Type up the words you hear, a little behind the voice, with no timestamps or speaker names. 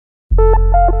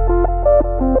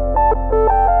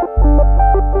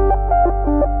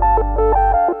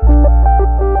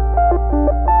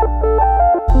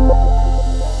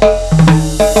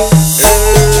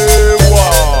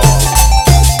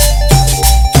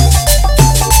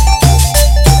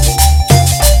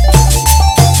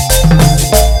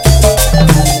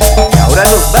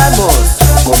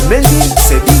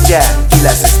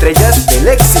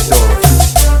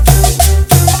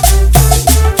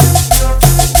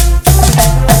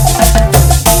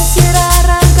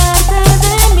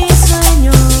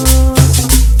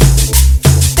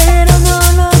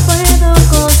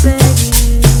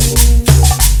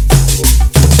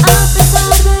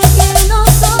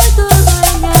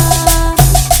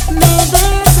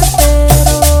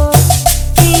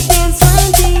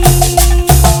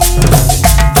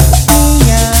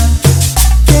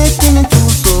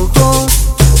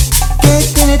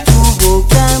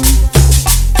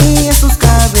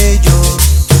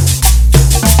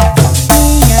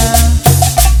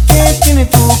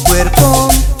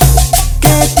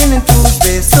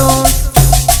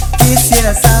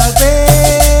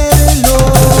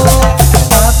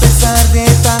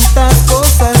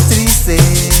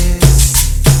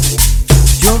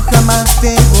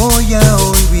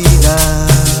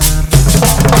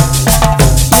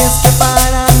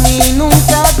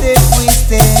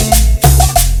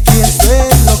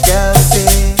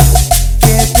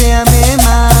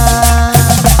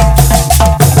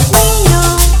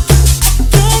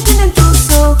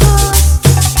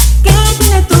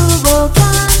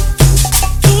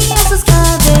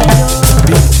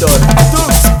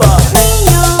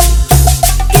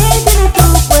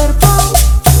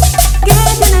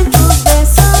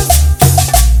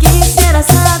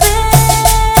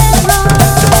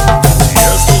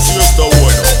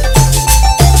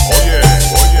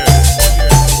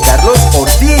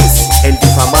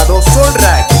llamado Soul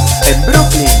Rack en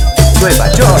Brooklyn,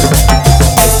 Nueva York.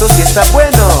 Esto sí está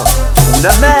bueno.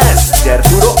 Una más de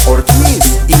Arturo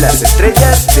Ortiz y las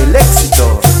estrellas del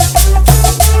éxito.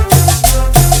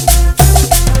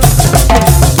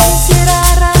 Quisiera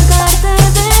arrancarte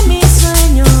de mis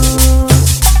sueños,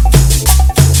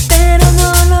 pero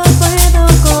no lo puedo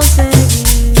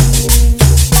conseguir.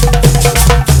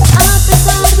 A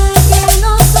pesar de que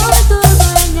no soy tu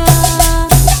dueña,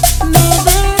 me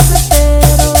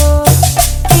desespero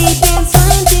y pienso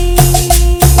en ti.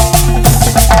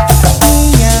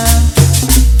 Niña,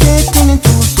 ¿qué tienen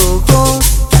tus ojos?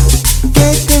 ¿Qué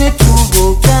tiene tu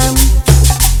boca?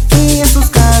 Y en tus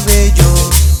cabellos.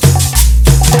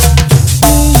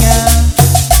 Niña,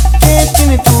 ¿qué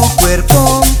tiene tu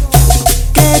cuerpo?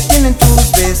 ¿Qué tienen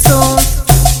tus besos?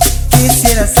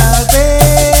 Quisiera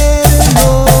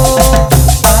saberlo.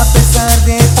 A pesar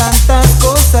de tantas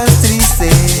cosas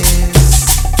tristes,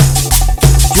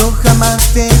 yo jamás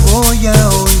te voy a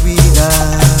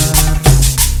olvidar.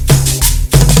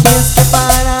 Y es que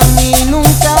para mí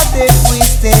nunca te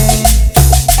fuiste.